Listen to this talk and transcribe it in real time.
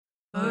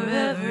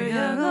Forever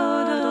Young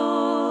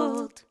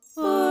Adult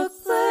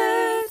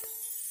Booklet.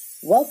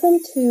 Welcome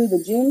to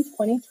the June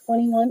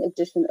 2021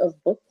 edition of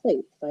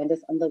Bookplate. Find us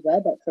on the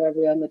web at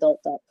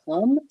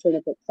foreveryoungadult.com. Join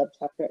a book club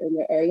chapter in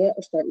your area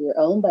or start your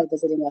own by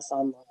visiting us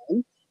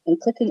online and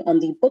clicking on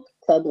the book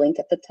club link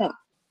at the top.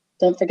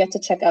 Don't forget to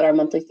check out our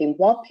monthly themed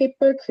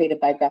wallpaper created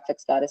by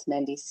graphics goddess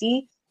Mandy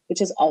C,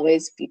 which is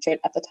always featured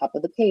at the top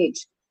of the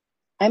page.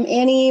 I'm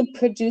Annie,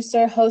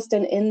 producer, host,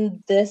 and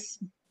in this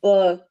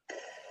book,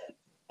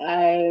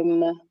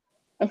 I'm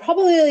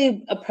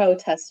probably a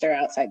protester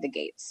outside the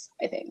gates,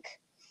 I think.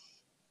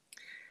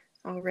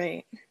 All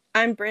right.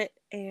 I'm Britt,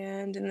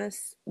 and in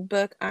this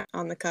book, I'm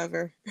on the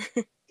cover.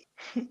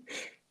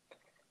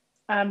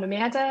 I'm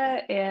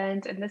Amanda,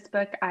 and in this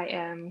book, I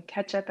am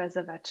ketchup as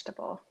a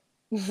vegetable.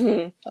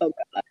 Oh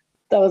God,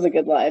 that was a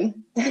good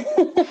line.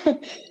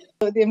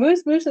 So the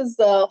Amuse Bouche is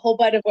the whole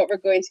bite of what we're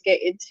going to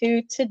get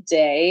into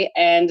today,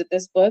 and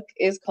this book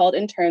is called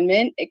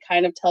Internment. It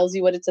kind of tells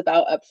you what it's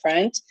about up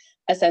front.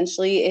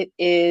 Essentially, it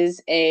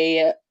is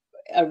a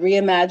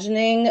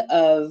reimagining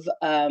of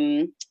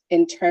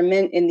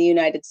internment in the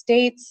United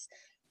States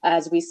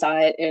as we saw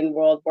it in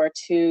World War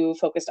II,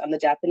 focused on the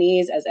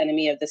Japanese as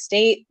enemy of the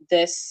state.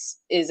 This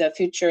is a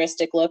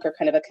futuristic look, or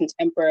kind of a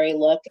contemporary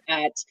look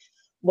at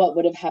what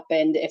would have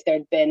happened if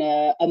there'd been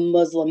a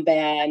Muslim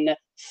ban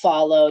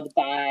followed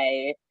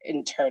by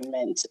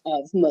internment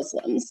of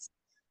Muslims.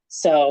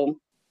 So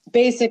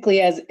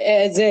basically as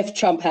if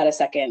Trump had a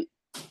second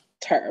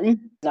term,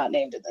 not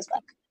named in this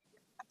book.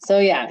 So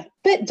yeah,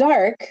 bit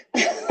dark,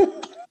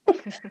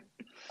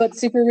 but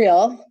super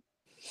real.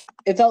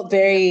 It felt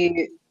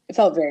very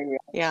real.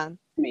 Yeah. To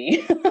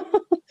me.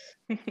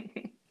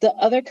 The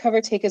other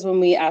cover take is when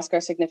we ask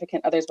our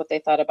significant others what they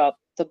thought about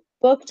the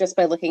book just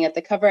by looking at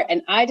the cover.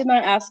 And I did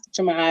not ask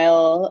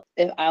Jamal.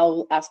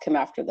 I'll ask him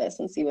after this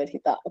and see what he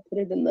thought. I'll put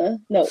it in the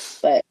notes.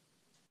 But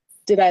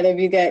did either of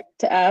you get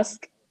to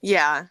ask?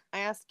 Yeah, I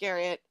asked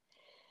Garrett,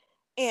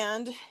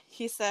 and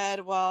he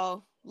said,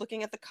 well,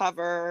 looking at the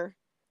cover,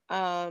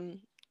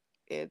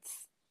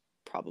 it's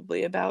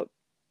probably about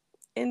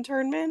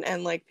internment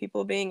and like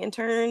people being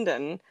interned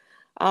and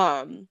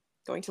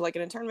going to like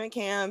an internment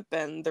camp,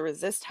 and the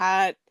resist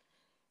hat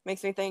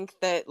makes me think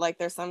that like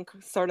there's some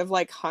sort of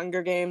like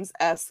Hunger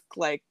Games-esque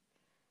like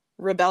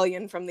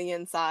rebellion from the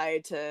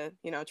inside to,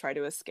 you know, try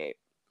to escape.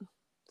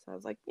 So I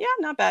was like, yeah,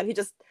 not bad. He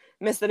just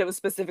missed that it was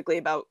specifically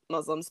about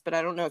Muslims, but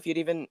I don't know if you'd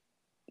even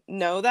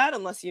know that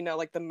unless you know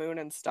like the moon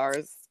and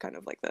stars, kind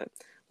of like the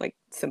like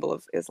symbol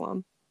of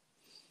Islam.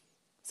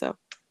 So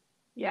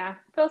Yeah,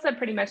 Phil said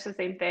pretty much the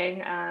same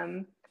thing.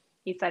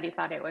 He said he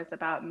thought it was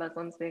about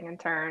Muslims being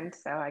interned,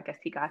 so I guess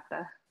he got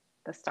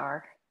the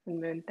star and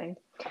moon thing.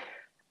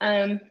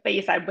 But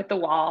you said with the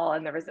wall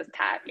and the resist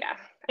hat, yeah.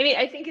 I mean,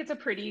 I think it's a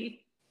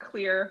pretty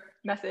clear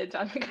message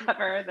on the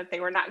cover that they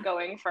were not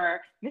going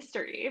for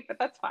mystery, but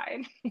that's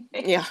fine.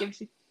 It yeah, gives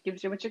you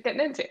what you're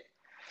getting into.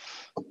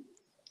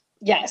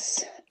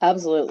 Yes,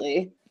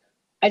 absolutely.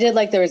 I did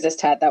like the resist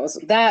hat.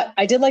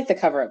 I did like the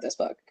cover of this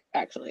book,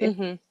 actually.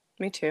 Mm-hmm.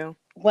 Me too.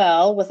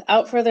 Well,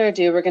 without further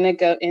ado, we're going to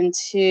go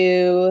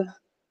into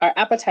our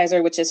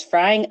appetizer, which is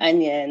frying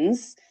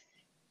onions,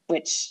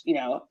 which, you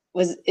know,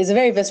 is a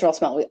very visceral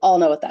smell. We all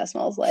know what that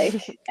smells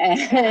like.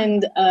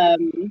 And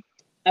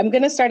I'm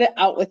going to start it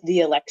out with the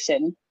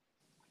election,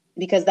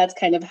 because that's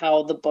kind of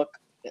how the book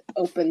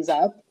opens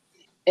up,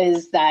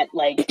 is that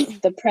like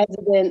the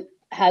president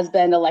has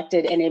been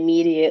elected and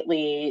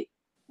immediately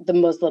the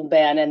Muslim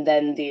ban, and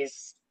then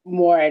these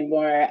more and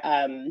more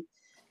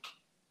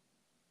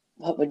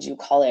what would you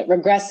call it,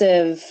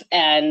 regressive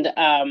and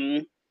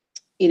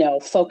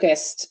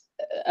focused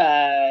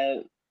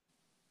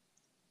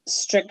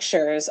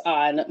strictures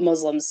on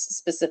Muslims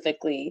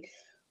specifically,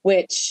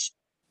 which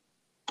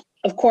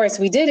of course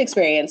we did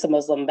experience a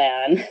Muslim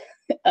ban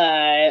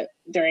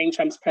during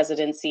Trump's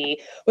presidency,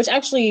 which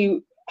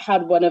actually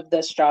had one of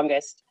the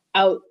strongest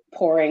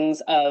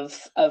outpourings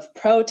of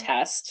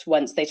protest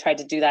once they tried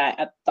to do that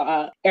at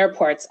the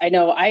airports. I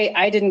know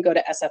I didn't go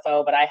to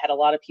SFO, but I had a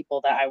lot of people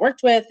that I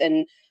worked with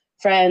and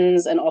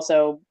friends, and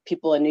also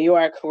people in New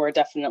York who were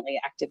definitely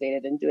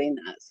activated in doing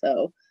that.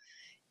 So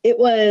it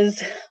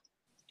was,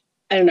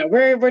 I don't know,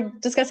 we're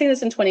discussing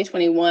this in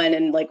 2021,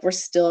 and like we're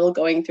still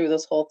going through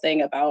this whole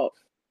thing about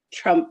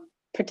Trump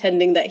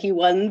pretending that he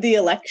won the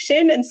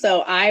election. And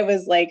so I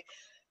was like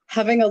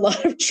having a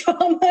lot of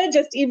trauma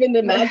just even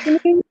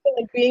imagining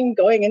like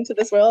going into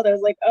this world. I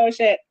was like, oh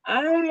shit,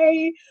 I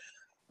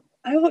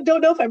don't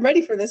know if I'm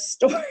ready for this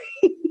story.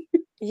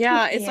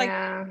 Yeah, it's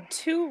like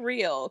too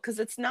real, because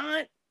it's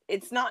not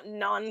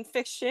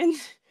nonfiction,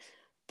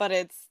 but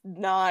it's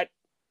not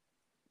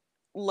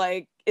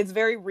like, it's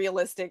very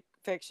realistic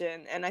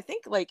fiction. And I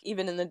think like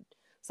even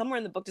somewhere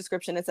in the book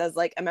description it says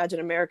like, imagine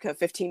America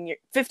 15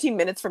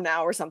 minutes from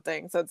now or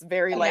something. So it's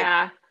very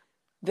like,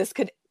 this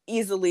could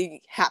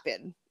easily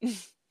happen.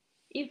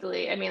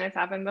 Easily. I mean, it's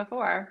happened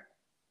before.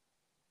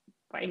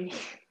 I mean,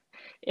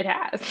 it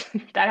has.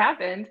 That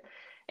happened.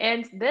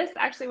 And this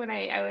actually, when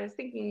I was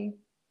thinking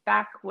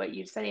back what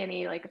you said,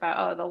 Annie, like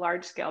about, the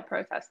large scale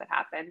protest that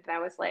happened. And I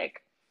was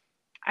like,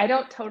 I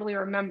don't totally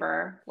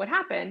remember what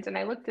happened. And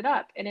I looked it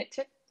up, and it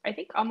took, I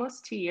think,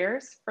 almost 2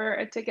 years for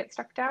it to get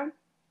struck down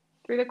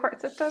through the court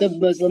The system.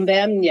 Muslim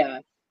ban, yeah.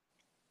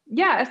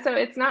 Yeah, so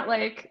it's not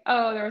like,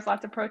 oh, there was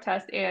lots of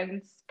protest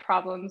and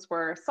problems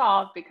were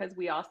solved because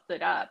we all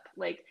stood up.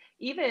 Like,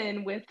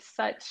 even with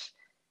such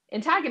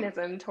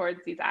antagonism towards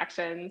these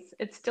actions,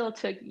 it still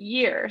took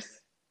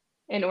years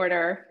in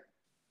order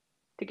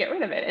to get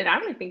rid of it. And I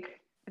don't think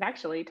it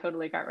actually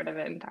totally got rid of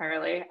it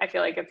entirely. I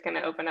feel like it's going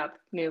to open up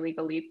new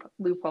legal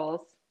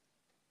loopholes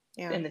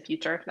in the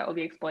future that will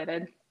be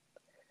exploited.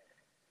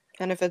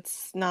 And if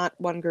it's not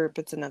one group,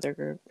 it's another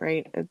group,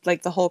 right? It's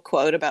like the whole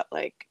quote about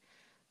like,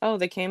 oh,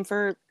 they came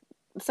for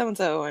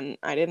so-and-so and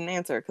I didn't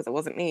answer because it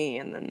wasn't me.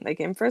 And then they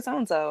came for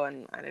so-and-so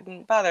and I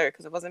didn't bother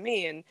because it wasn't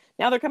me. And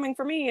now they're coming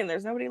for me and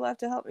there's nobody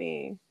left to help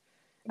me.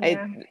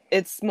 Yeah.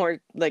 It's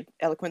more like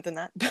eloquent than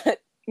that,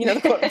 but you know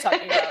the quote I'm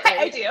talking about, right?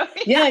 I do.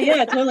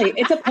 Yeah, totally.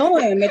 It's a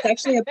poem. It's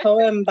actually a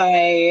poem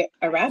by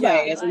a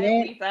rabbi, Yeah. isn't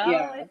it?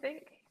 Wiesel, I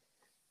think.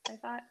 I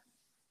thought.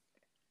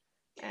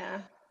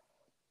 Yeah.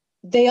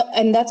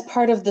 And that's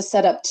part of the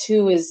setup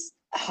too, is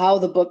how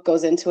the book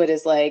goes into it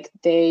is like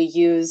they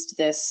used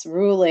this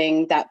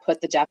ruling that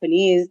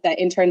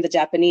interned the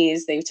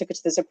Japanese, they took it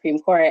to the Supreme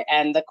Court,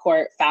 and the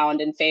court found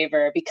in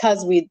favor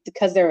because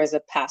there was a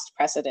past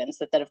precedence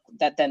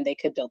that then they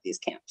could build these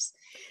camps.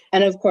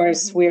 And of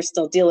course, we're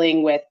still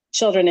dealing with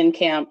children in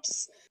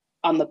camps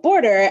on the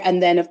border.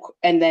 And then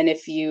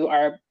if you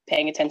are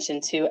paying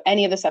attention to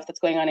any of the stuff that's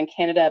going on in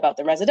Canada about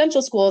the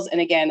residential schools,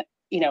 and again,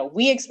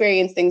 we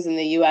experience things in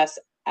the US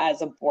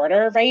as a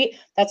border, right?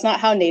 That's not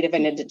how Native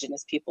and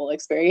Indigenous people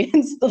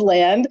experience the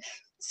land.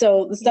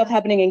 So the stuff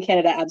happening in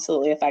Canada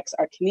absolutely affects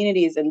our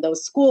communities, and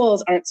those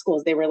schools aren't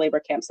schools. They were labor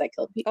camps that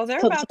killed people. Oh, they're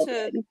about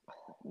children.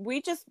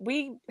 We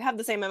have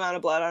the same amount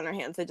of blood on our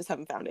hands. They just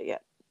haven't found it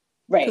yet.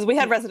 Right. Because we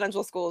had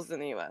residential schools in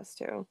the US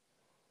too.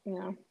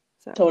 Yeah.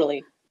 So.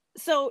 Totally.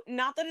 So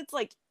not that it's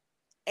like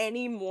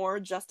any more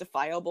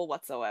justifiable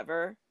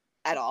whatsoever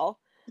at all,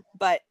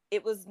 but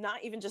it was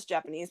not even just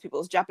Japanese people,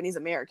 it was Japanese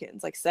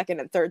Americans, like second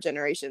and third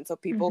generation. So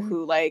people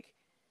who like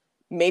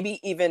maybe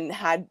even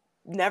had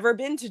never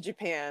been to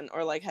Japan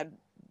or like had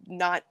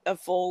not a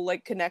full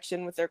like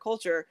connection with their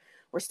culture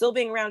were still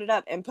being rounded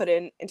up and put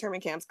in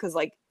internment camps because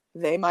like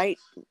they might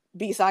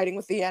be siding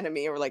with the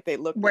enemy, or like they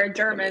look where like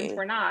Germans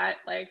were not,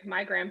 like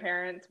my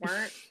grandparents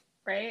weren't,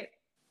 right?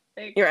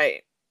 Like, you're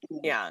right.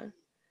 Yeah.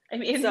 I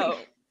mean,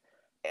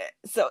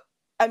 so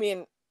I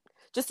mean,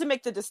 just to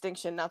make the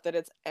distinction, not that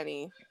it's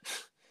any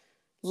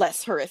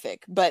less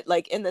horrific, but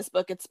like in this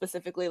book, it's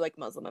specifically like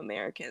Muslim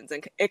Americans,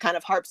 and it kind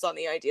of harps on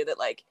the idea that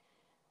like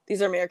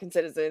these are American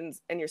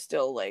citizens and you're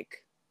still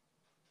like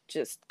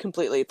just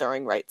completely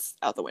throwing rights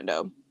out the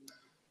window.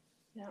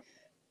 Yeah.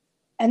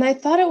 And I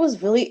thought it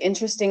was really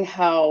interesting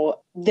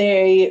how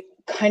they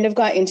kind of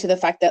got into the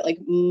fact that like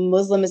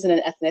Muslim isn't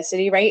an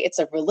ethnicity, right? It's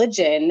a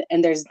religion,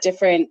 and there's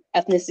different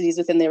ethnicities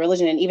within the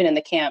religion, and even in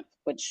the camp,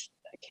 which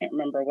I can't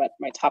remember what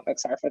my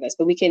topics are for this,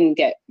 but we can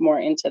get more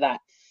into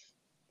that.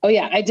 Oh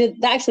yeah, I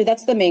did. Actually,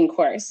 that's the main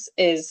course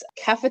is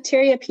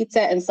cafeteria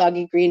pizza and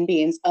soggy green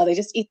beans. Oh, they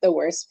just eat the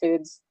worst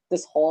foods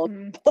this whole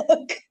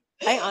book.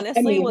 I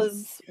honestly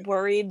was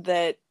worried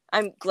that,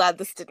 I'm glad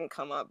this didn't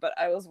come up, but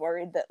I was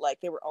worried that like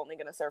they were only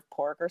going to serve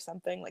pork or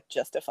something, like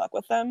just to fuck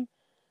with them.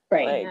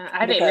 Right. Like, yeah,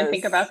 I didn't even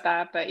think about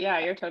that, but yeah,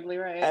 you're totally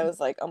right. I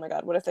was like, oh my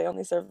God, what if they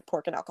only serve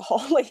pork and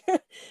alcohol? Like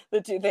the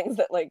two things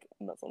that like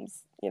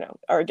Muslims,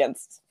 are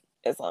against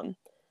Islam.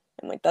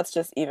 And like, that's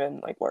just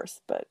even like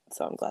worse. But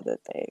so I'm glad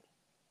that they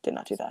did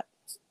not do that.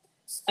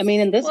 I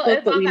mean, in this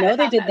book, but we know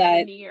they did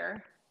that.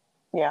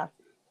 Yeah.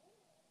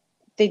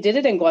 They did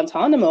it in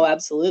Guantanamo,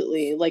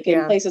 absolutely. Like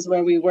in places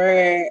where we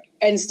were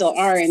and still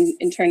are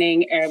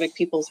interning Arabic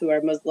peoples who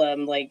are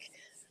Muslim, like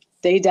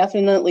they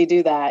definitely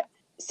do that.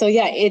 So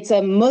yeah, it's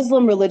a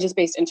Muslim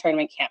religious-based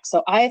internment camp.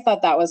 So I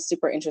thought that was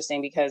super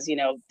interesting because,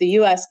 the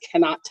US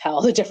cannot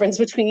tell the difference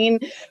between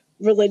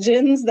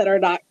religions that are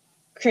not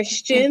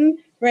Christian,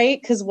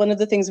 right? Because one of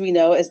the things we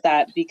know is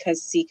that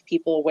because Sikh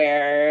people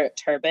wear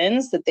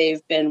turbans, that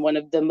they've been one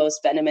of the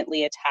most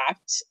vehemently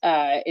attacked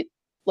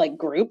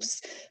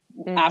groups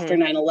after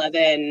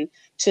 9/11.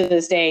 To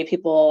this day,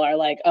 people are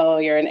like, oh,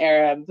 you're an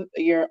Arab,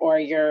 you're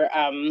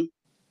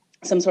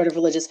some sort of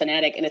religious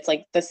fanatic. And it's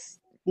like this.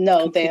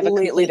 No, they have a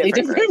completely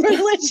different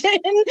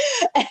religion.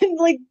 And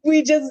like,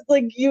 we just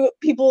like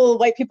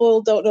white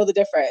people don't know the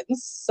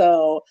difference.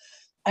 So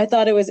I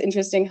thought it was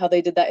interesting how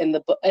they did that in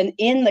the book. And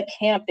in the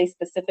camp, they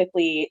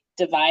specifically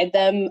divide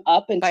them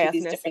up into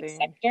these different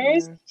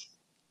sectors. Yeah.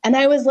 And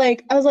I was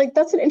like,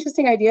 that's an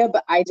interesting idea.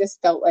 But I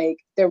just felt like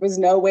there was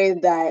no way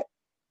that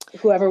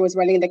whoever was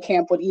running the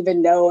camp would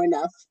even know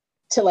enough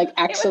to like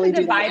actually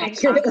do that accurately.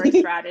 Divide and conquer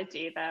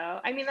strategy,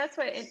 though. I mean, that's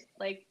what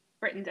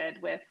Britain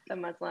did with the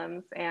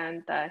Muslims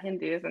and the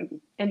Hindus in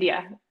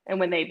India. And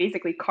when they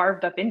basically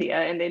carved up India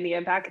and India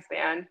and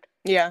Pakistan,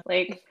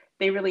 like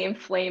they really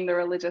inflamed the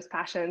religious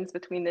passions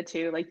between the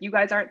two. Like, you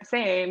guys aren't the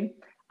same.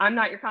 I'm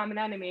not your common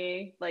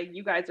enemy. Like,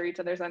 you guys are each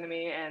other's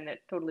enemy, and it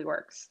totally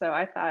works. So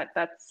I thought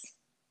that's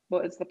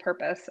what was the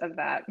purpose of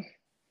that.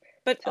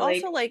 But To,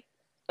 also, like,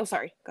 oh,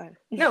 sorry, go ahead.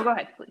 No, go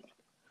ahead, please.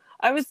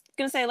 I was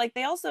gonna say, like,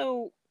 they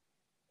also,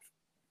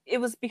 it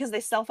was because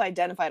they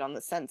self-identified on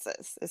the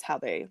census is how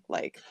they,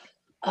 like,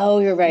 Oh,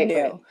 you're right. knew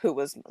Right. who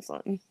was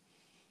Muslim.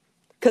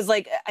 Because,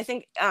 like, I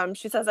think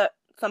she says at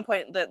some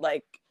point that,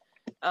 like,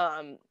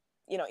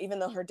 you know, even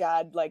though her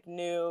dad, like,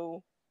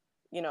 knew,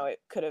 you know, it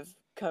could have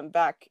come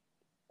back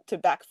to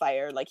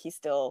backfire, like, he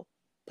still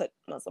put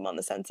Muslim on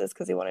the census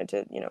because he wanted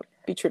to, you know,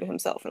 be true to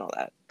himself and all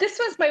that. This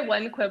was my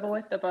one quibble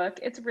with the book.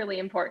 It's really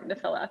important to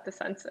fill out the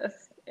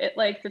census. It,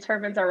 like,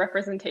 determines our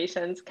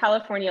representations.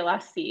 California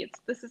lost seats.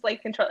 This is,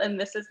 like, control, and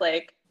this is,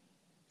 like,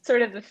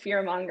 sort of the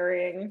fear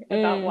mongering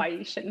about why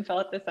you shouldn't fill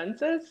out the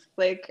census.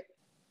 Like,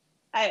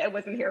 I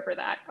wasn't here for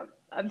that.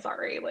 I'm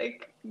sorry.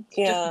 Like,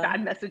 just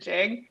bad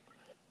messaging.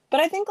 But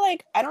I think,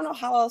 like, I don't know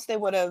how else they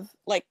would have,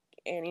 like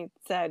Annie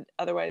said,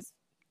 otherwise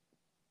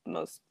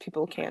most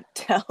people can't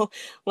tell.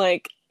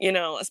 Like, you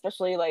know,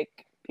 especially,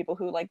 like, people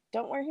who, like,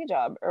 don't wear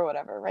hijab or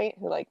whatever, right?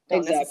 Who, like,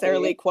 don't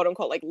necessarily, quote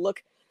unquote, like,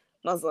 look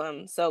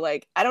Muslim. So,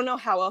 like, I don't know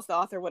how else the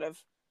author would have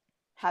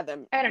had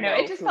them. I don't know.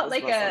 It just felt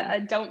like a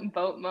don't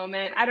vote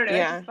moment. I don't know.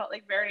 Yeah. It just felt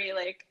like very,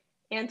 like,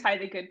 anti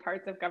the good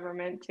parts of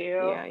government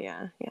too.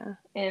 Yeah.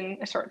 In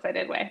a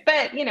short-sighted way.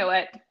 But you know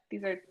what?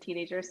 These are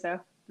teenagers, so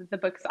the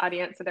book's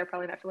audience, so they're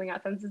probably not filling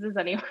out censuses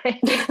anyway.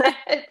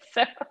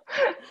 So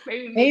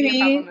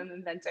maybe a problem I'm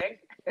inventing.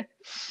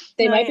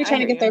 They might be trying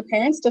to get their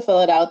parents to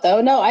fill it out,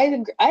 though. No,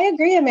 I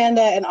agree,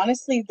 Amanda. And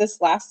honestly, this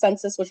last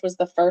census, which was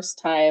the first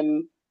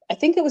time, I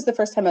think it was the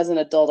first time as an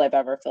adult I've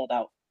ever filled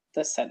out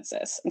the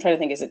census. I'm trying to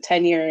think, is it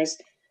 10 years?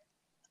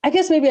 I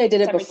guess maybe I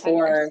did it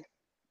before.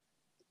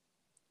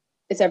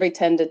 It's every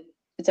 10 years.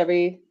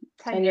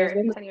 10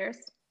 years.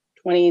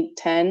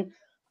 2010.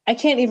 I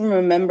can't even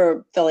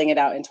remember filling it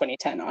out in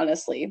 2010,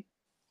 honestly.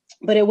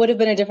 But it would have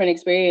been a different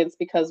experience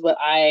because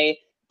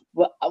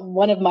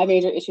one of my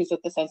major issues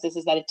with the census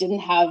is that it didn't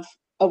have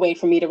a way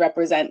for me to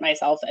represent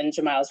myself and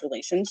Jamal's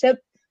relationship,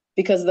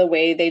 because the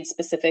way they'd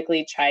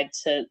specifically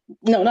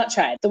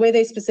the way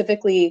they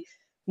specifically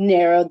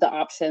narrowed the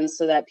options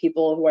so that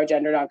people who are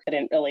gender non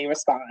couldn't really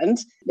respond,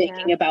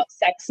 making about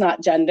sex,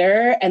 not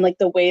gender. And, like,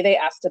 the way they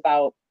asked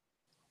about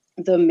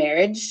the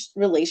marriage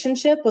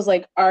relationship was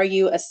like, are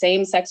you a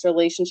same-sex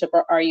relationship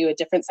or are you a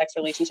different sex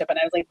relationship? And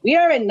I was like, we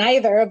are in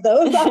neither of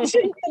those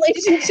option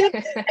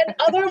relationships, and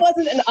other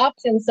wasn't an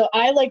option. So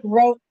I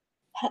wrote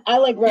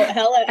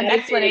hella an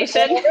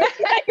explanation.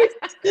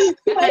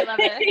 I love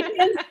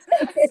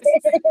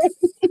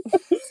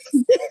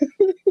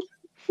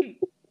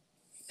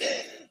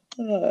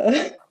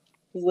it.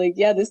 Like,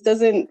 yeah, this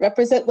doesn't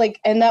represent, like,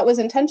 and that was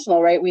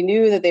intentional, right? We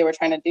knew that they were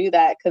trying to do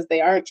that because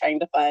they aren't trying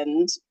to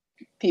fund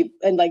people,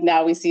 and, like,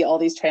 now we see all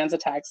these trans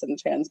attacks and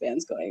trans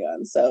bans going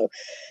on, so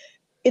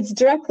it's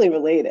directly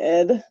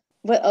related.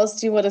 What else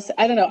do you want to say?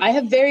 I don't know. I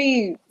have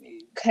very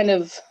kind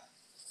of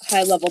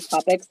high level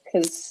topics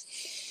because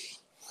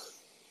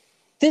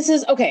this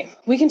is okay.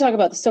 We can talk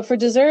about this. So for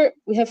dessert,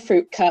 we have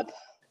fruit cup,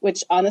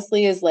 which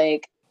honestly is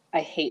like,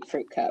 I hate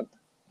fruit cup.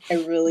 I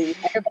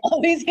have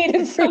always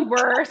hated fruit. The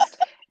worst.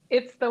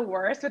 It's the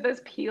worst with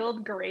those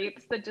peeled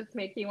grapes that just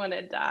make you want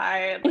to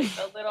die. Like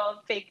the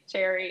little fake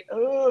cherry.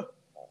 Ugh.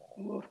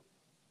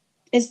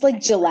 It's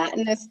like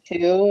gelatinous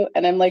too,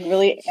 and I'm like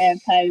really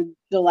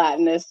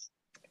anti-gelatinous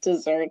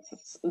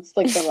desserts. It's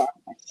like the wrong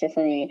texture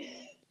for me.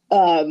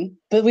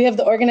 But we have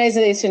the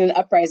organization and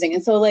uprising,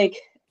 and so like,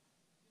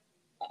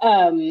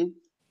 I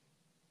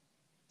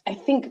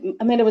think,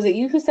 Amanda, was it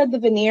you who said the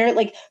veneer?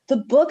 Like, the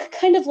book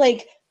kind of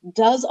like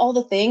does all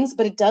the things,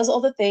 but it does all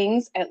the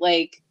things at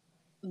like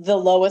the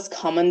lowest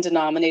common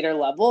denominator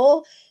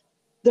level.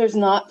 There's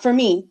not, for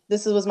me,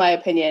 this was my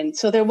opinion.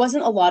 So there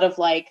wasn't a lot of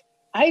like,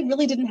 I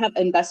really didn't have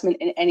investment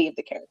in any of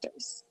the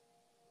characters.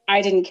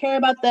 I didn't care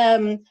about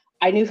them.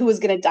 I knew who was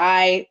going to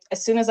die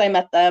as soon as I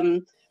met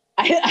them.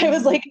 I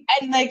was like,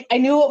 and like, I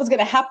knew what was going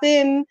to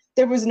happen.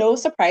 There was no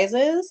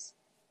surprises.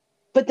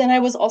 But then I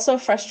was also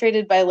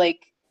frustrated by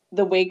like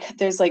the way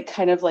there's like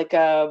kind of like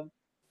a,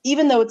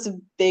 even though it's a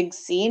big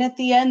scene at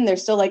the end, they're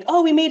still like,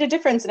 oh, we made a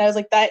difference. And I was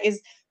like, that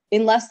is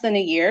in less than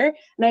a year.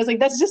 And I was like,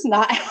 that's just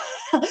not,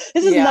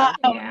 this is not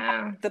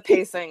how. The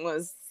pacing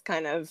was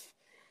kind of,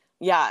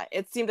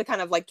 it seemed to kind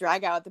of like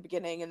drag out at the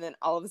beginning, and then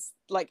all of this,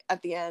 like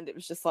at the end, it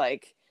was just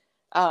like,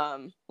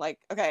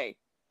 okay,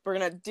 we're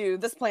gonna do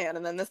this plan,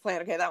 and then this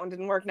plan, okay, that one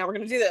didn't work, now we're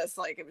gonna do this.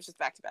 Like, it was just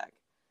back to back.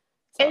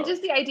 So. And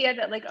just the idea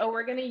that like, oh,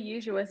 we're gonna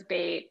use you as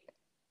bait,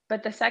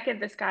 but the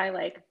second this guy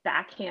like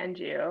backhand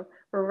you,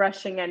 we're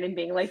rushing in and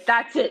being like,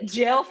 that's it,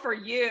 jail for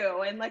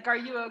you, and like, are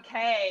you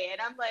okay?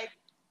 And I'm like,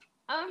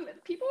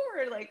 people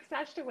were like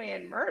snatched away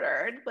and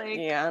murdered. Like,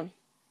 I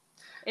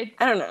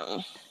don't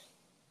know.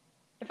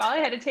 If all I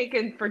had to take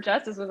in for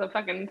justice was a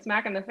fucking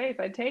smack in the face,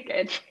 I'd take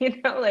it. You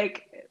know,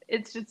 like,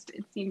 it's just,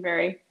 it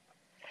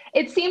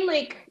seemed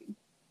like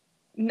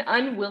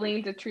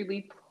unwilling to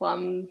truly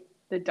plumb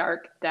the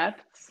dark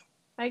depths,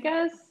 I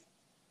guess.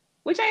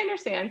 which I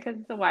understand because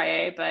it's a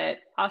YA, but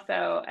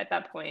also at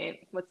that point,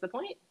 what's the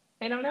point?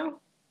 I don't know.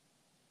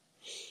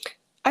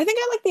 I think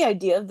I like the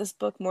idea of this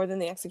book more than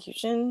the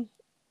execution.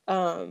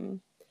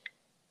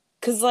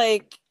 Because,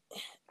 like,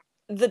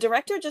 the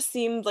director just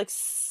seemed like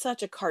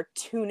such a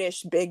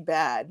cartoonish big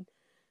bad.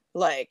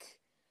 Like,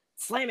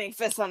 slamming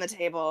fists on the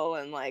table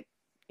and, like,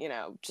 you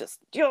know, just,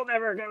 you'll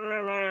never get,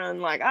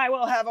 and, like, I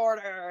will have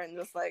order, and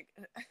just, like,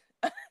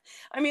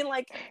 I mean,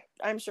 like,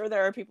 I'm sure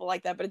there are people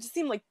like that, but it just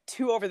seemed, like,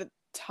 too over the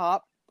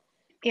top.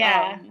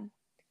 Yeah.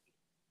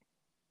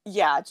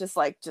 Yeah, just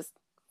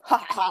ha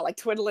ha, like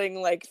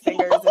twiddling like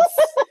fingers and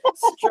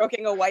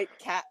stroking a white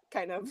cat,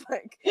 kind of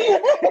like,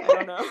 I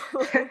don't know.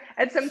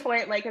 At some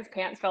point, like his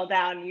pants fell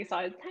down, and you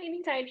saw his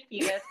tiny, tiny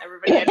penis.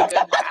 Everybody had a good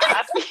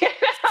laugh. You know?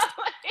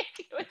 Like,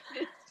 it was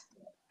just...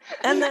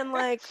 And then,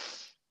 like,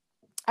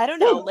 I don't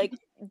know, like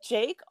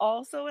Jake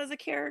also as a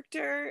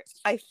character,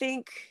 I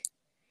think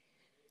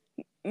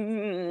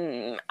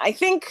the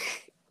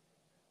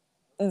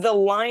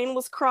line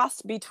was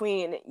crossed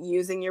between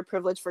using your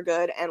privilege for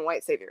good and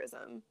white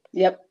saviorism.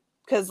 Yep.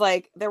 Because,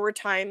 like, there were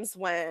times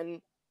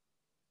when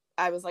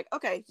I was like,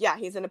 okay, yeah,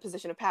 he's in a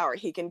position of power.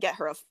 He can get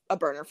her a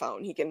burner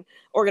phone. He can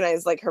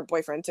organize, like, her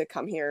boyfriend to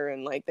come here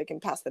and, like, they can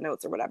pass the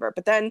notes or whatever.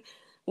 But then,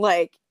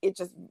 like, it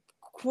just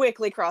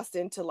quickly crossed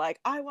into, like,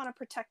 I want to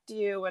protect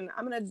you, and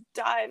I'm going to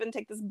dive and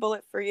take this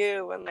bullet for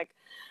you, and, like,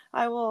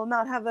 I will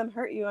not have them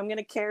hurt you. I'm going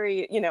to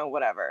carry, you know,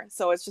 whatever.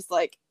 So it's just,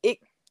 like, it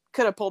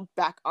could have pulled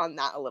back on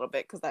that a little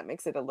bit, because that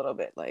makes it a little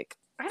bit, like,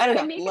 I don't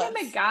know, making him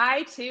a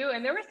guy too,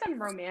 and there was some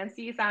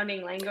romancy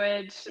sounding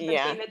language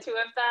between the two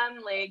of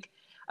them. Like,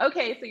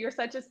 okay, so you're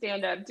such a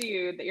stand-up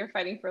dude that you're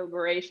fighting for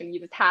liberation. You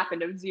just happen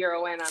to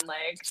zero in on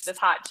like this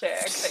hot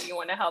chick that you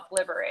want to help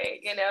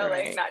liberate. You know,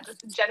 right. Like not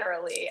just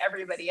generally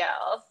everybody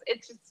else.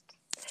 It's just,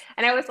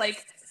 and I was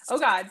like, oh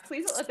God,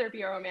 please don't let there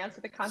be a romance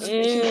with a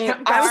concentration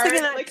camp guard. I was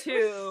thinking that like,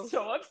 too.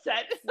 So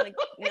upset. Like,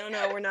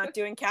 no, we're not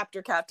doing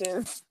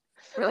captor-captive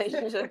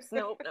relationships.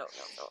 No.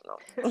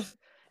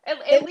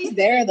 At least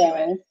there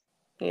though.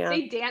 Yeah.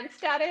 They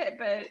danced at it,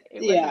 but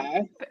it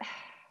wasn't.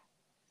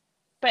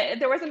 But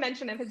there was a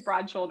mention of his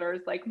broad shoulders,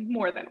 like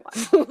more than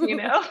once, you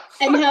know.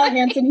 And how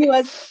handsome he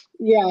was.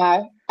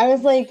 Yeah, I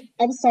was like,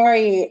 I'm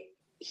sorry,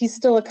 he's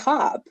still a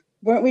cop.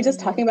 Weren't we just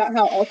talking about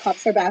how all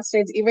cops are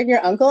bastards, even your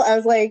uncle? I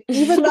was like,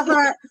 even the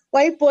hot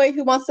white boy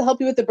who wants to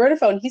help you with the burner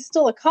phone, he's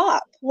still a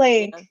cop.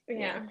 Like,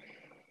 yeah.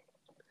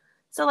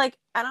 So, like,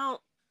 I don't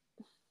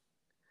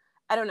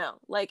know.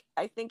 Like,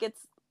 I think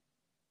it's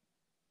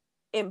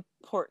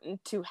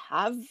important to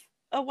have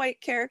a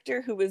white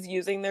character who is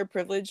using their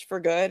privilege for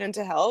good and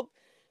to help,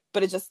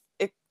 but it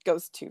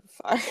goes too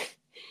far.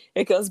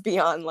 It goes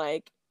beyond,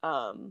 like,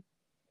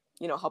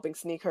 you know, helping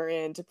sneak her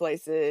into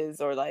places,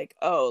 or like,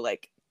 oh,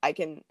 like, I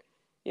can,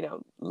 you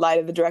know, lie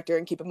to the director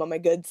and keep him on my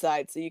good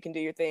side so you can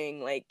do your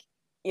thing. Like,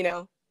 you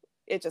know,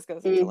 it just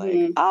goes into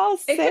like, I'll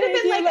it could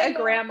have been like later. a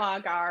grandma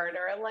guard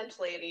or a lunch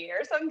lady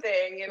or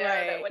something, you know,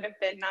 that would have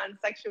been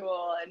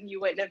non-sexual and you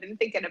wouldn't have been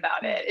thinking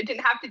about it. It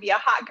didn't have to be a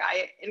hot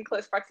guy in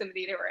close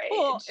proximity to her age.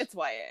 Well, it's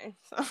YA.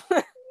 So.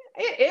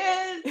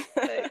 It is.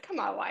 But come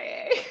on,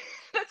 YA.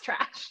 That's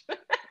trash.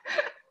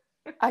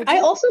 I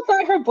also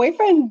thought her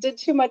boyfriend did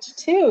too much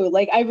too.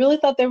 Like, I really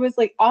thought there was,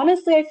 like,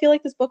 honestly, I feel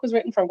like this book was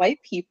written for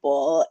white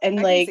people, and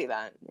I like, can see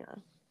that. Yeah.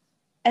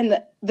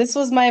 And this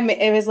was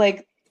it was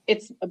like,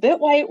 it's a bit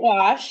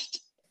whitewashed.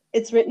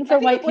 It's written for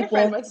white people.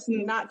 Boyfriend was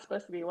not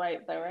supposed to be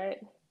white, though, right?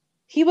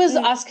 He was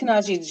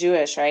Ashkenazi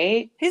Jewish,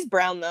 right? He's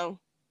brown though.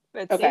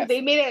 Okay.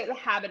 They made it a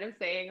habit of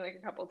saying like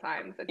a couple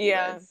times that he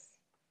was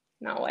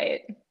not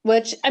white.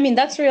 Which, I mean,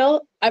 that's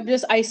real.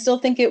 I still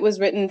think it was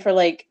written for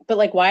like, but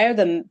like, why are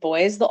the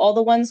boys all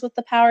the ones with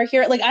the power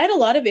here? Like, I had a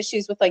lot of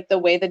issues with like the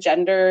way the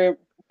gender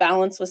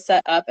balance was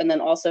set up, and then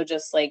also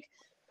just like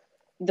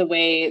the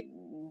way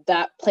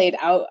that played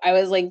out. I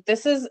was like,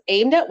 this is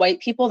aimed at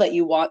white people that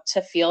you want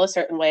to feel a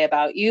certain way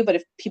about you, but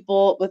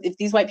if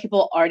these white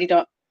people already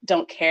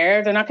don't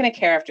care, they're not going to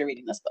care after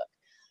reading this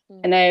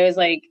book. And I was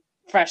like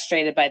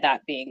frustrated by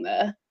that being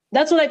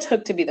that's what I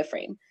took to be the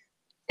frame.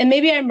 And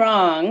maybe I'm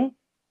wrong,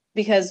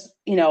 because,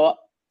 you know,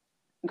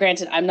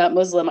 granted, I'm not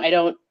Muslim. I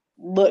don't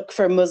look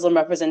for Muslim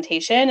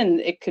representation, and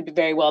it could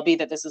very well be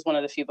that this is one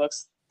of the few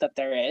books that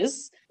there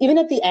is. Even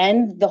at the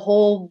end, the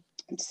whole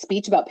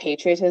speech about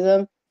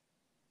patriotism.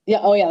 Yeah,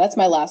 oh yeah, that's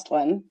my last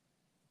one.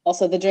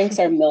 Also, the drinks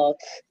are milk.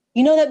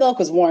 You know that milk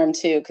was warm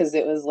too, because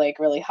it was like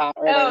really hot.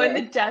 Oh, in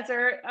the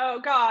desert. Oh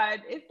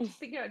God, it's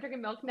thinking about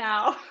drinking milk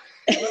now.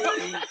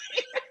 I'm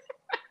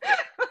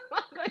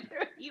going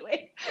through a heat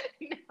wave.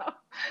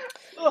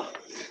 No.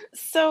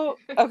 So,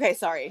 okay,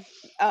 sorry.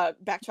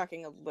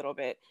 Backtracking a little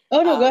bit.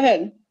 Oh no, go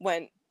ahead.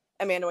 When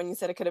you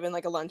said it could have been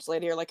like a lunch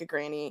lady or like a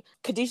granny,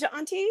 Khadijah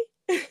auntie.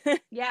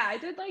 Yeah, I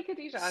did like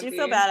Khadijah auntie. She's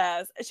so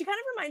badass. She kind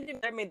of reminded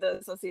me. I made the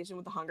association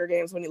with the Hunger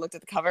Games when you looked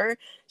at the cover.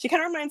 She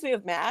kind of reminds me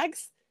of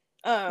Mags.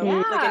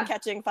 Like in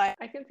Catching Fire.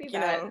 I can see you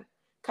that. know,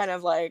 kind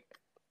of like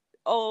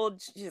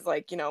old. She's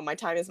like, you know, my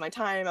time is my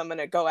time. I'm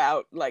gonna go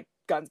out like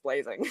guns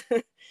blazing.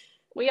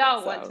 We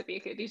all So. want to be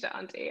Khadijah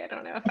Auntie. I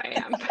don't know if I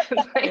am,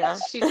 but like, Yeah.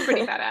 she's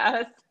pretty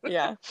badass.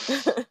 Yeah.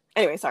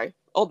 Anyway, sorry.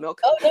 Old milk.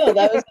 Oh no,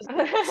 that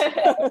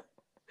was.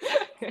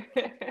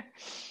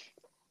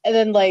 And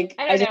then like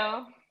I don't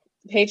know.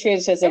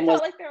 patriotism It was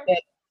felt like there a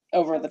bit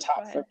over the Go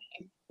top ahead. for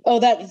me. Oh,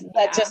 that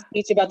Yeah. just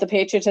speech about the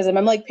patriotism.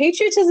 I'm like,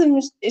 patriotism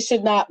it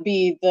should not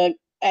be the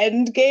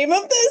end game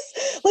of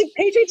this. Like,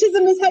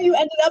 patriotism is how you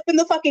ended up in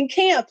the fucking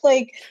camp.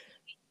 Like,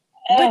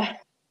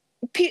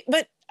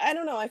 But I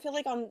don't know. I feel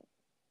like on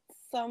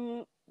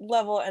some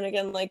level, and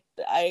again, like,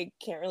 I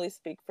can't really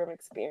speak from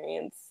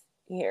experience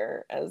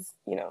here as,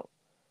 you know,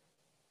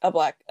 a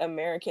Black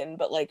American,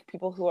 but like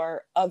people who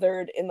are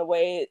othered in the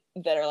way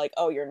that are like,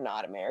 oh, you're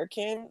not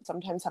American,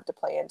 sometimes have to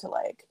play into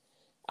like,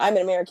 I'm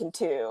an American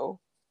too,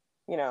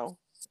 you know.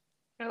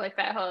 Or like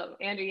that whole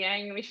Andrew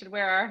Yang, we should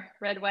wear our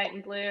red, white,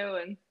 and blue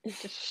and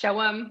just show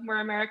them we're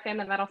American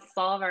and that'll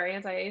solve our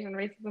anti-Asian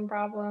racism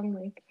problem.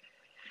 Like,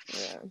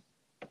 Yeah.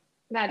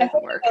 that I doesn't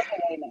hope work. it goes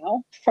away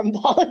now from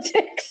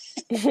politics.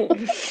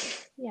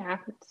 Yeah.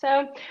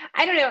 So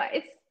I don't know.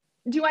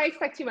 Do I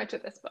expect too much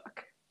of this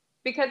book?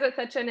 Because it's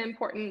such an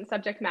important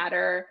subject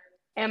matter,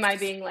 am I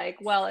being like,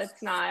 well,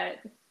 it's not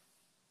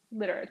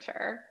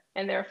literature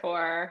and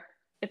therefore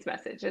its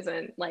message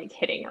isn't like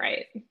hitting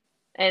right?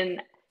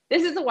 And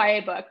this is a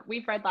YA book.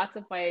 We've read lots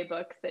of YA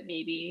books that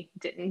maybe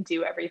didn't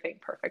do everything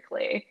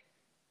perfectly.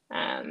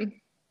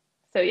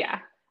 So yeah,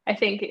 I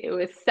think it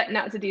was setting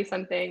out to do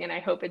something, and I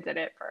hope it did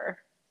it for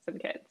some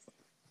kids.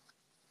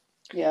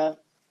 Yeah.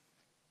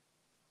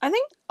 I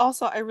think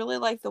also I really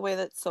like the way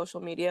that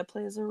social media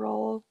plays a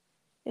role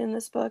in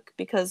this book,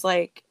 because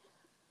like,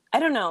 I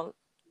don't know,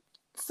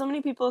 so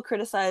many people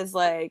criticize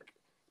like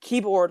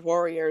keyboard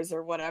warriors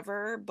or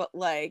whatever, but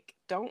like,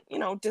 don't, you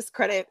know,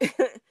 discredit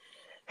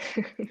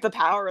the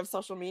power of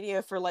social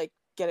media for like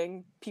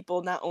getting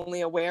people not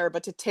only aware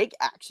but to take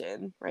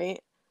action,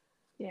 right?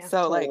 Yeah.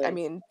 So Totally. like, I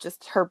mean,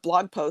 just her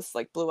blog posts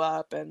like blew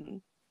up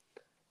and,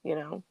 you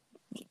know,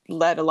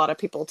 led a lot of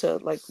people to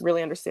like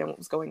really understand what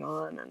was going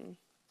on. And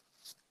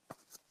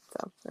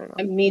so I don't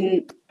know. I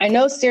mean, I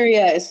know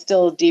Syria is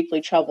still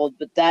deeply troubled,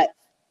 but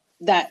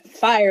that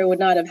fire would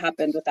not have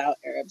happened without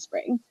Arab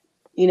Spring,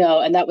 you know,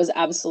 and that was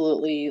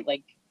absolutely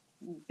like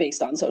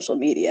based on social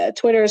media.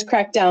 Twitter has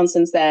cracked down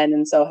since then,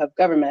 and so have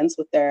governments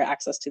with their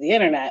access to the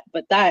internet,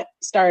 but that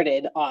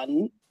started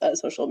on a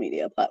social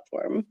media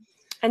platform.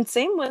 And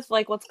same with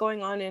like what's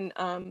going on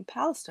in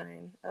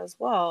Palestine as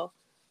well.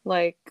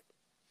 Like,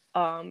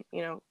 you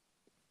know,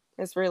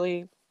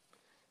 Israeli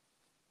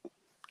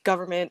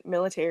government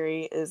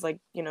military is like,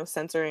 you know,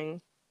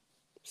 censoring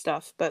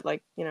stuff, but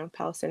like, you know,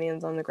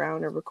 Palestinians on the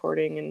ground are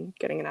recording and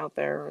getting it out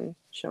there and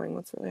showing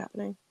what's really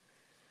happening.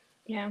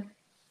 Yeah.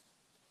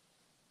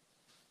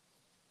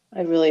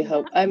 I really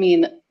hope. I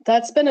mean,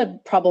 that's been a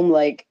problem.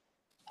 Like,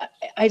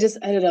 I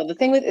don't know. The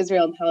thing with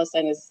Israel and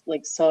Palestine is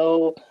like,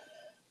 so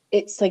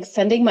it's like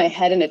sending my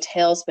head in a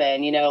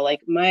tailspin, you know,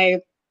 like my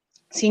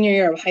senior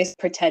year of high school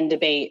pretend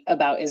debate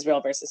about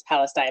Israel versus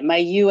Palestine. My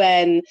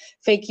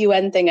fake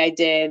UN thing I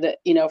did,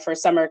 you know, for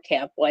summer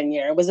camp one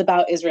year was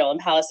about Israel and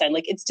Palestine.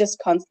 Like, it's just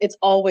it's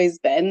always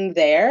been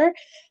there.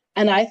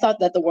 And I thought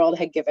that the world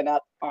had given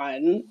up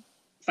on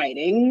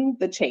fighting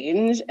the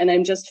change. And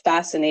I'm just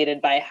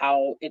fascinated by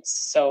how it's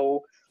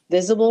so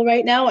visible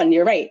right now. And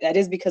you're right, that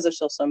is because of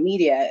social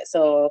media.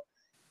 So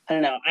I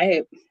don't know.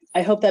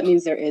 I hope that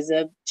means there is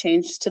a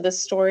change to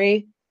this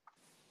story.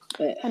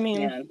 But I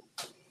mean, man.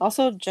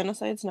 Also,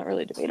 genocide's not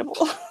really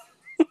debatable.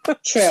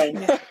 True.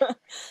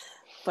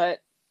 But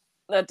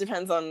that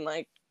depends on,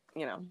 like,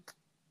 you know,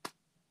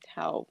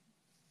 how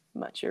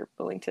much you're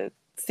willing to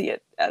see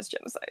it as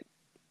genocide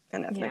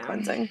and ethnic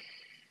cleansing.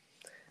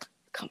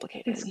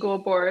 Complicated. School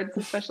boards,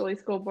 especially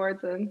school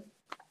boards in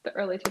the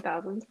early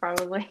 2000s,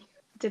 probably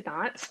did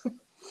not.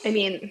 I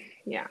mean,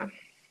 yeah.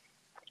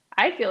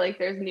 I feel like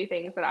there's new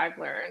things that I've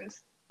learned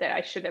that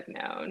I should have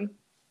known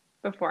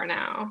before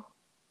now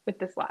with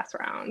this last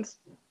round.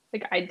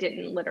 Like, I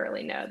didn't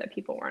literally know that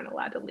people weren't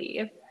allowed to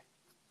leave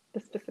the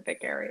specific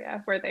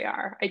area where they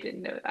are. I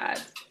didn't know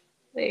that.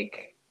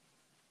 Like,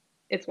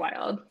 it's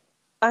wild.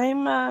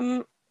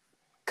 I'm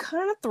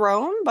kind of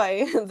thrown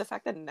by the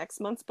fact that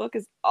next month's book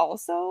is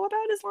also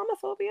about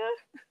Islamophobia.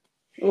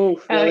 Ooh,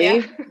 really? Oh,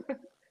 yeah.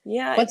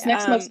 Yeah. What's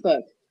next month's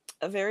book?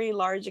 A Very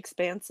Large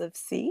Expanse of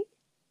Sea.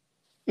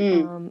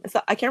 Mm.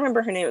 I can't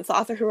remember her name. It's the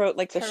author who wrote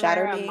like the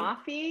Shatter Me.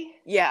 Mafi?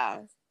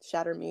 Yeah,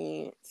 Shatter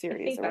Me I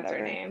series think or that's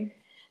whatever. her name.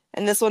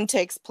 And this one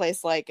takes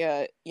place like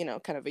a, you know,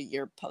 kind of a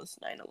year post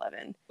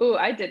 9/11. Ooh,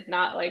 I did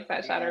not like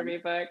that Shatter Me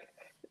book.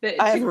 It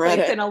I took read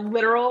place it. in a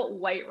literal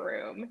white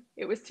room.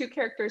 It was two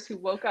characters who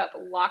woke up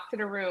locked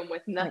in a room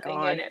with nothing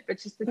God. in it, but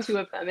just the two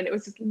of them. And it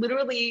was just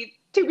literally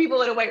two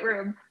people in a white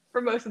room for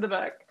most of the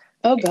book.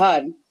 Oh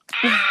God.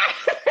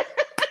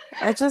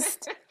 I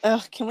just,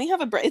 can we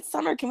have a break? It's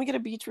summer. Can we get a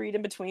beach read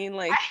in between,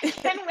 like,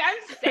 And I'm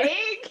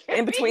saying,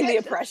 in between the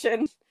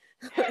oppression?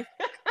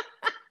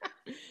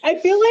 I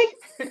feel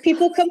like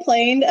people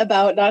complained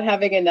about not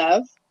having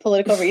enough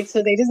political reads,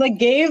 so they just like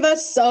gave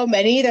us so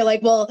many. They're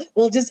like, well,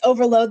 we'll just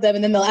overload them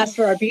and then they'll ask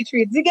for our beach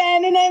reads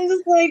again. And I'm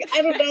just like,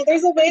 I don't know.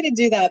 There's a way to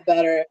do that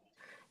better.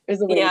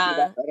 There's a way to do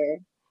that better.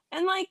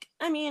 And like,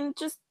 I mean,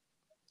 just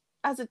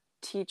as a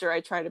teacher,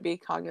 I try to be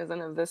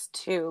cognizant of this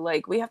too.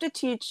 Like, we have to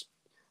teach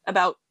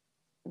about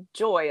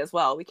joy as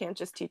well. We can't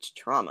just teach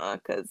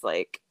trauma, because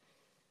like,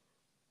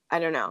 I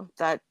don't know,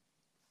 that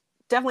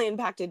definitely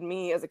impacted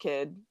me as a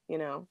kid. You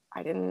know,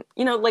 I didn't,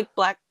 you know, like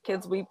Black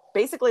kids, we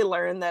basically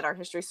learn that our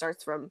history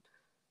starts from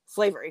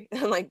slavery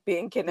and like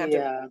being kidnapped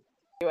in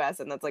the US,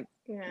 and that's like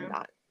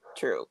not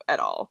true at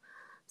all.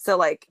 So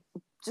like,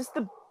 just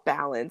the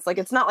balance, like,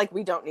 it's not like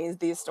we don't need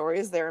these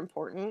stories, they're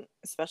important,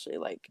 especially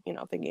like, you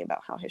know, thinking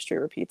about how history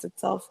repeats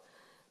itself,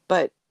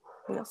 but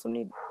we also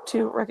need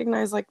to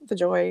recognize like the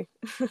joy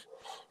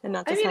and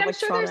not just have like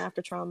trauma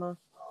after trauma.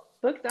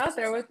 Books out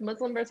there with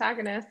Muslim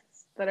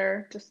protagonists that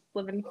are just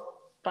living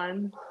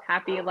fun,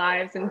 happy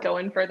lives and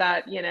going for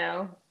that, you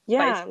know,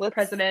 vice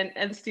president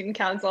and student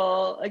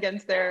council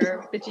against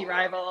their bitchy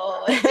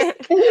rival.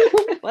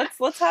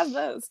 let's have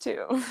those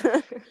too.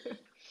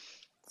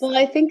 Well,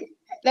 I think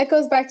that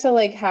goes back to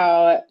like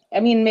how, I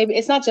mean, maybe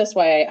it's not just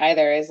YA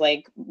either, is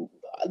like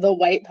the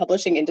white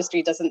publishing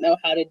industry doesn't know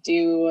how to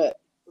do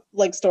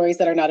like stories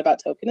that are not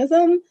about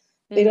tokenism.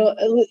 They don't,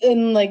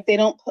 and like they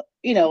don't,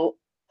 you know,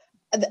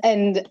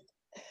 and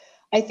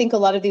I think a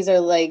lot of these are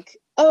like,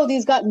 oh,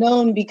 these got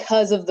known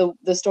because of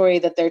the story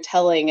that they're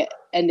telling,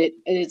 and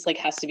it's like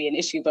has to be an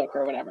issue book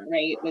or whatever,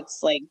 right?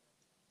 It's like,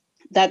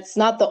 that's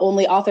not the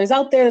only authors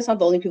out there, that's not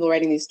the only people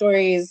writing these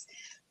stories,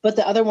 but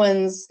the other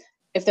ones,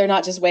 if they're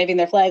not just waving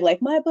their flag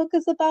like my book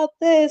is about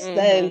this,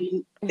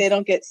 then they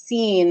don't get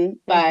seen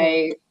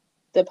by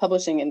the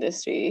publishing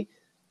industry.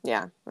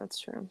 Yeah, that's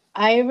true.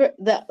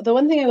 The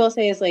one thing I will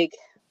say is like,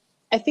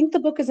 I think the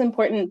book is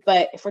important,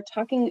 but if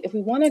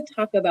we want to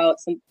talk about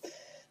some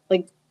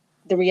like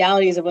the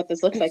realities of what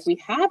this looks like,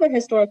 we have a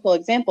historical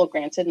example,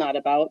 granted not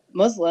about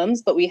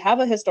Muslims, but we have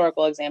a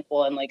historical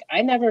example. And like,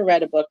 I never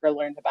read a book or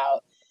learned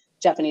about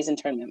Japanese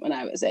internment when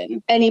I was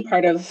in any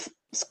part of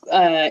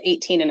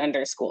 18 and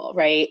under school,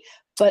 right?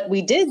 But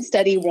we did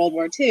study World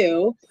War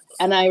II.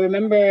 And I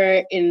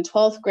remember in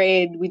 12th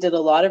grade, we did a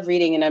lot of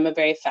reading, and I'm a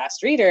very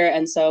fast reader.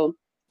 And so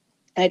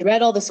I'd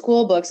read all the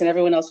school books and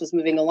everyone else was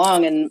moving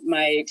along. And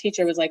my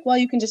teacher was like, well,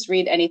 you can just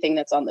read anything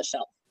that's on the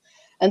shelf.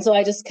 And so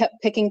I just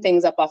kept picking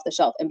things up off the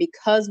shelf. And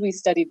because we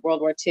studied World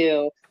War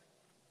II,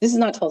 this is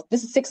not 12th,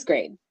 this is 6th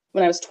grade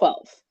when I was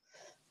 12.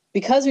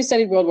 Because we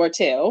studied World War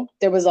II,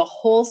 there was a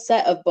whole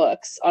set of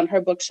books on her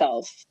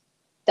bookshelf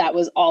that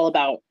was all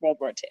about World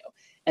War II.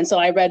 And so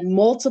I read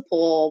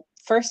multiple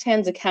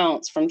firsthand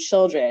accounts from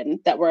children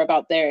that were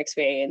about their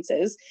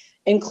experiences,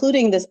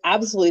 including this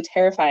absolutely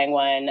terrifying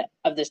one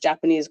of this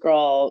Japanese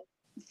girl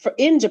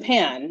in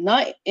Japan,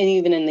 not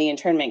even in the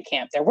internment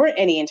camp. There weren't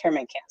any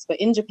internment camps,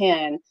 but in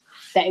Japan,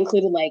 that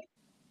included like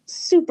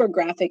super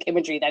graphic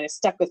imagery that is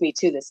stuck with me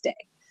to this day.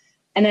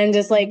 And I'm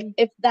just like,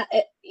 if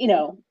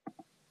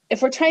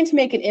we're trying to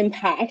make an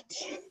impact,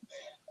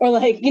 or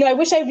like, you know, I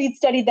wish we'd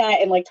studied that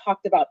and like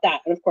talked about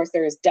that. And of course,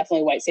 there is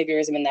definitely white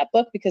saviorism in that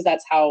book, because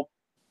that's how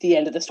the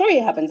end of the story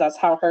happens. That's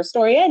how her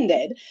story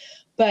ended.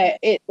 But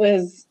I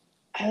was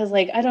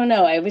like, I don't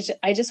know.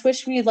 I just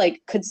wish we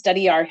like could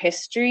study our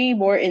history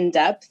more in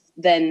depth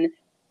than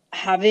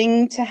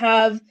having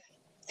to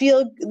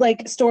feel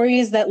like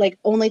stories that like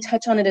only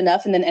touch on it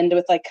enough and then end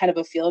with like kind of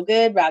a feel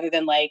good, rather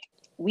than like,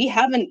 we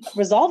haven't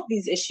resolved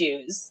these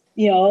issues,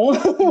 you know?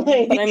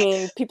 Like, but I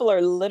mean, people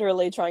are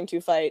literally trying to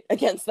fight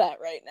against that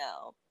right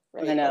now.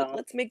 Right? I know. Like,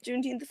 let's make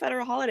Juneteenth a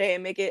federal holiday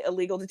and make it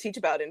illegal to teach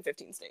about in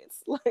 15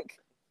 states. Like,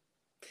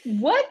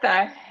 what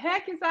the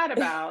heck is that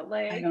about?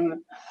 Like,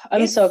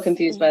 I'm so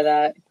confused by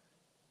that.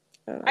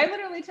 I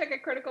literally took a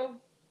critical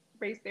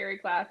race theory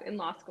class in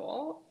law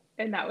school,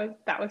 and that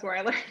was where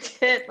I learned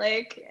it.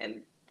 Like,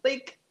 and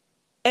like,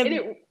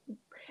 and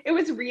it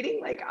was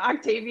reading like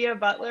Octavia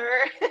Butler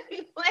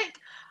and like,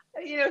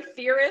 you know,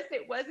 theorists.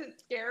 It wasn't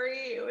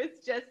scary. It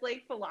was just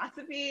like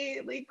philosophy,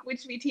 like,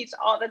 which we teach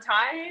all the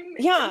time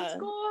in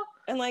school.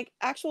 And like,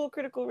 actual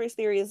critical race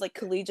theory is like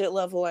collegiate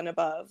level and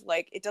above.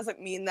 Like, it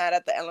doesn't mean that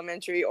at the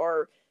elementary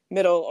or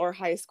middle or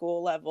high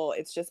school level.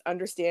 It's just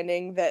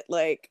understanding that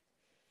like,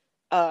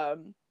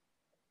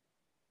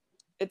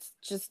 it's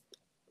just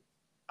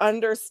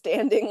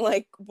understanding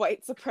like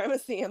white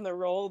supremacy and the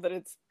role that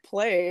it's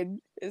played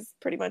is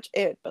pretty much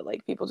it. But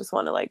like, people just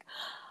want to like,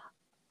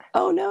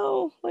 oh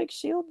no, like,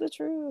 shield the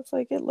truth.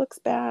 Like, it looks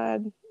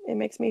bad. It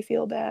makes me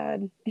feel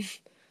bad.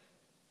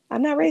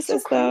 I'm not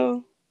racist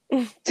though.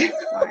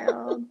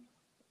 Wild.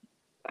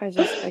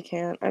 I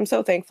can't. I'm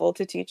so thankful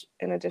to teach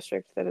in a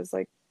district that is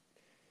like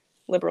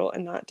liberal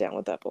and not down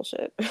with that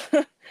bullshit.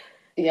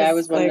 Yeah, I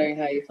was wondering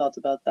how you felt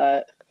about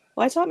that.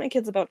 Well, I taught my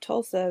kids about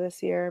Tulsa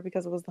this year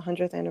because it was the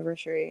 100th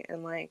anniversary,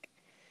 and like,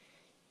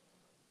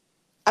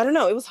 I don't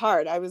know, it was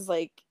hard. I was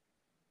like,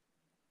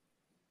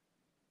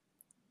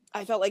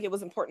 I felt like it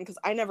was important because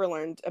I never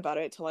learned about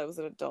it till I was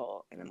an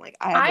adult, and I'm like,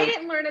 I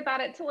didn't learn about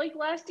it till like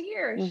last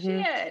year. Mhm.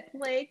 Shit,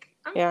 like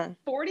I'm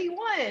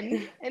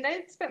 41, and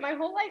I spent my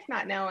whole life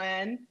not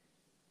knowing.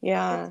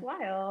 Yeah, It's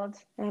wild.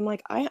 and I'm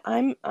like,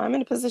 I'm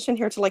in a position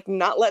here to like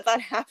not let that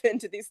happen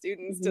to these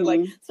students, to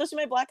like, especially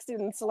my Black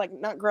students, to like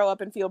not grow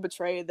up and feel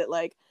betrayed that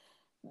like,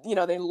 you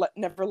know, they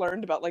never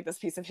learned about like this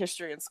piece of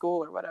history in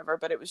school or whatever.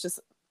 But it was just,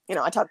 you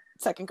know, I taught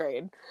second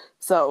grade,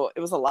 so it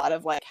was a lot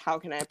of like, how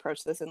can I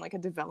approach this in like a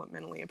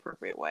developmentally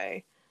appropriate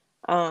way?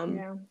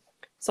 Yeah.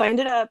 So I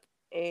ended up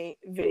a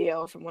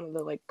video from one of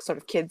the like sort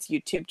of kids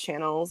YouTube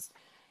channels,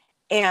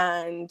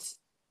 and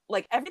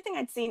like everything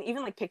I'd seen,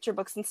 even like picture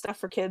books and stuff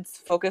for kids,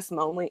 focused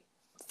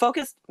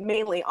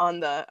mainly on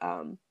the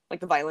like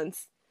the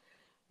violence.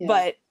 Yeah.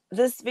 But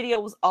this video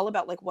was all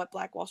about like what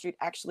Black Wall Street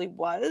actually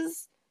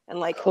was, and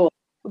like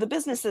the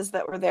businesses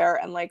that were there,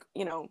 and like,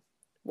 you know,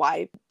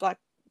 why Black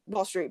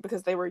Wall Street,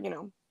 because they were, you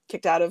know,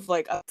 kicked out of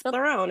like on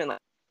their own and like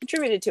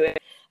contributed to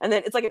it. And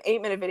then it's like an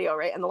 8-minute video,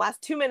 right? And the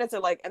last 2 minutes are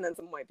like, and then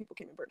some white people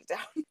came and burned it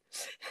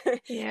down.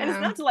 Yeah. And it's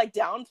not to like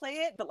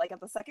downplay it, but like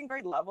at the second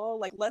grade level,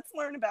 like let's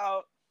learn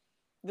about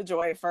the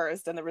joy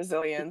first and the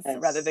resilience,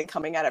 rather than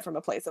coming at it from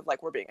a place of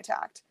like, we're being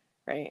attacked,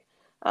 right?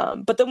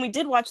 But then we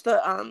did watch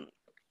the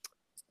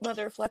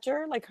Mother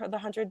Fletcher, like the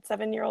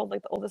 107-year-old,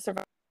 like the oldest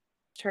survivor,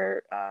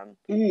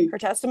 her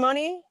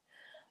testimony.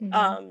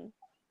 Mm-hmm.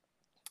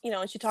 You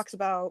know, and she talks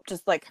about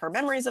just like her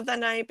memories of that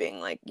night,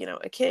 being like, you know,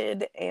 a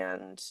kid,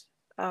 and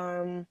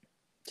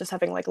just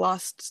having like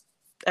lost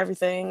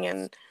everything,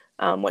 and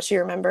what she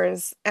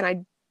remembers. And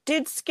I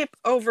did skip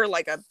over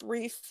like a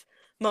brief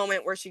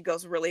moment where she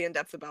goes really in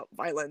depth about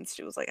violence.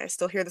 She was like, I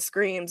still hear the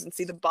screams and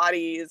see the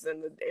bodies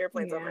and the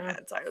airplanes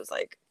overhead. So I was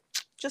like,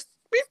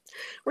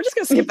 we're just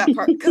gonna skip that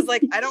part, because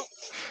like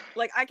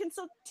I can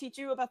still teach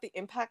you about the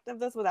impact of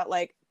this without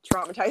like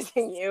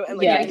traumatizing you and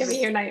like give me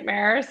your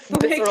nightmares.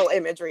 visceral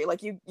imagery.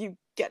 Like you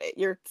get it.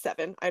 You're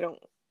 7.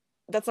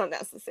 That's not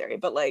necessary.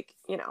 But like,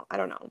 you know, I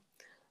don't know.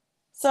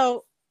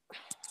 So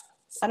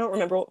I don't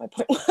remember what my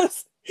point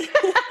was.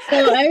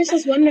 So I was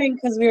just wondering,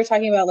 because we were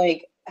talking about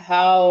like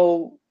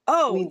how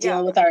we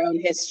deal with our own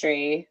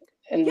history,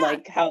 and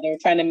like how they're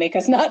trying to make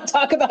us not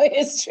talk about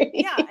history.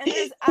 Yeah, and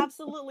there's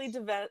absolutely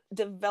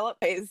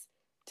developed ways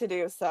to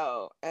do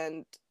so.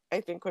 And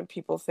I think when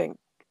people think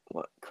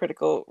what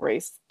critical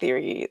race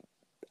theory,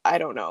 I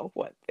don't know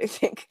what they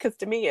think, because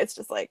to me it's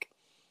just like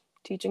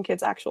teaching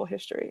kids actual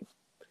history.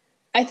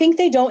 I think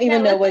they don't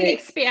even know what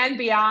expand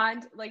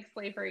beyond like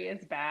slavery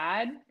is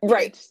bad.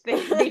 Right.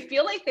 They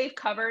feel like they've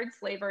covered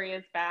slavery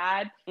is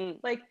bad.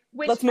 Like,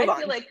 which I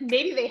feel like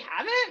maybe they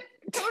haven't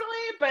totally,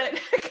 but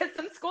because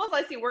some schools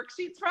I see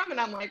worksheets from, and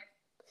I'm like,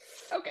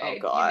 okay,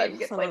 you didn't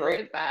get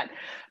slavery is bad.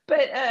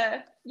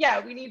 But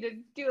yeah, we need to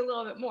do a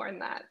little bit more in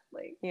that.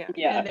 Like,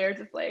 and they're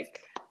just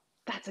like,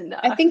 that's enough.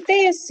 I think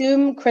they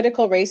assume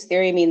critical race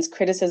theory means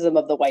criticism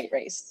of the white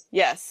race.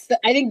 Yes.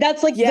 I think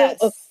that's like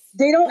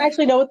they don't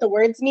actually know what the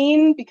words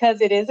mean, because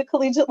it is a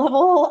collegiate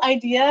level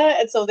idea,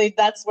 and so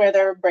that's where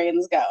their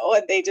brains go,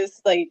 and they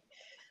just like,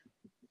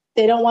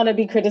 they don't want to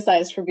be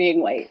criticized for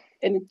being white.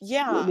 And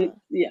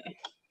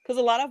because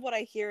a lot of what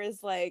I hear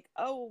is like,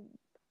 oh,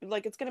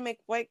 like it's gonna make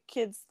white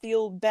kids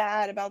feel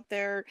bad about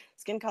their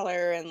skin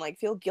color and like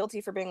feel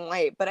guilty for being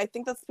white. But I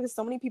think that's because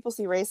so many people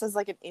see race as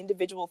like an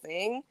individual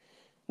thing,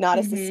 not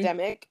a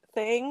systemic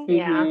thing.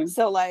 Yeah.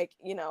 So like,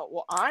 you know,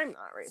 well, I'm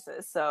not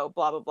racist, so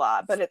blah blah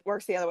blah. But it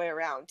works the other way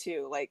around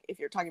too. Like if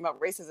you're talking about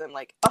racism,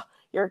 like, oh,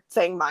 you're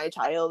saying my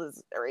child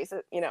is a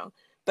racist, you know.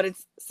 But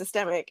it's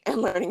systemic,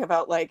 and learning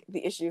about like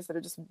the issues that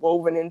are just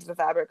woven into the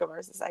fabric of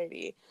our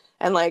society.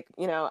 And like,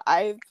 you know,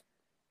 I've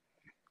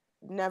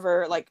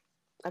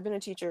been a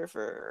teacher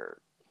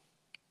for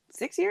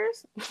 6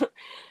 years,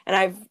 and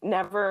I've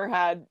never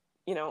had,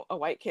 you know, a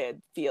white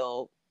kid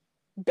feel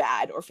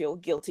bad or feel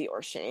guilty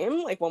or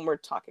shame, like when we're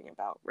talking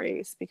about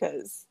race,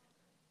 because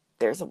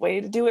there's a way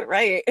to do it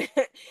right.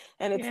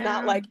 And it's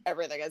not like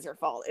everything is your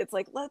fault. It's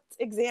like, let's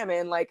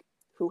examine like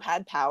who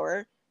had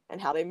power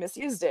and how they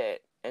misused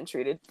it and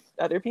treated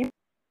other people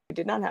who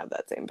did not have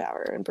that same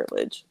power and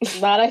privilege.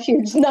 Not a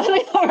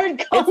hard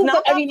call. It's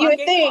not that, I mean, you would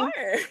think.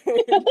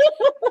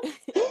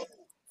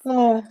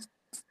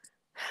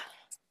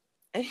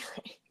 Anyway.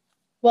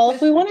 Well,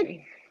 if we want to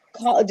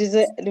call,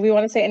 do we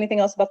want to say anything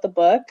else about the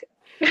book?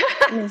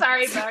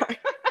 Sorry, Brooke.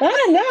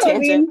 No, I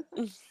mean,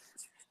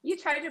 you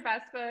tried your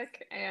best, book,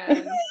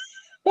 and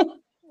it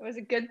was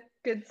a good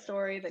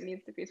story that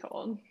needs to be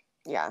told.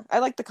 Yeah, I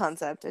like the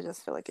concept. I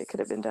just feel like it could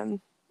have been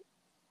done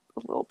a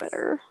little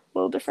better, a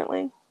little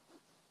differently.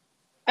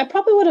 I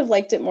probably would have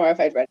liked it more if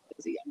I'd read it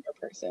as a younger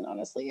person,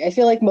 honestly. I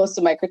feel like most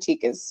of my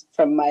critique is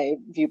from my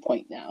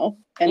viewpoint now.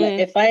 And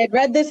if I had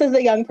read this as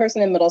a young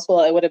person in middle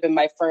school, it would have been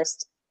my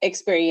first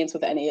experience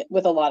with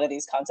a lot of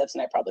these concepts,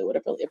 and I probably would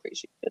have really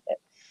appreciated it.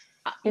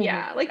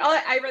 Yeah, like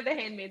I read The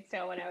Handmaid's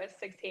Tale when I was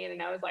 16,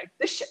 and I was like,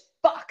 this shit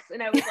fucks,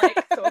 and I was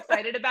like so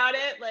excited about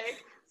it.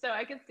 Like, so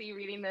I could see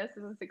reading this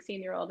as a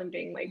 16-year-old and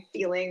being like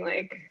feeling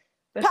like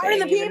the Power to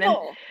the thing,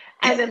 people.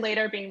 and then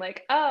later being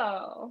like,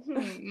 oh,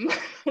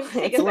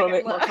 It's a little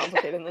bit more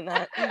complicated than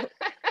that.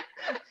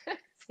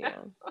 Yeah.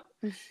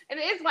 And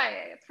it is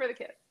YA. It's for the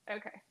kids.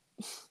 Okay.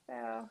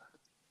 So,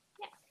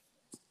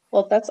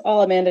 Well, that's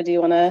all. Amanda, do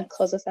you want to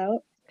close us out?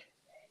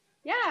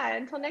 yeah.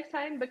 Until next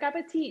time, bon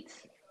appetit.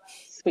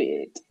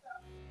 Sweet.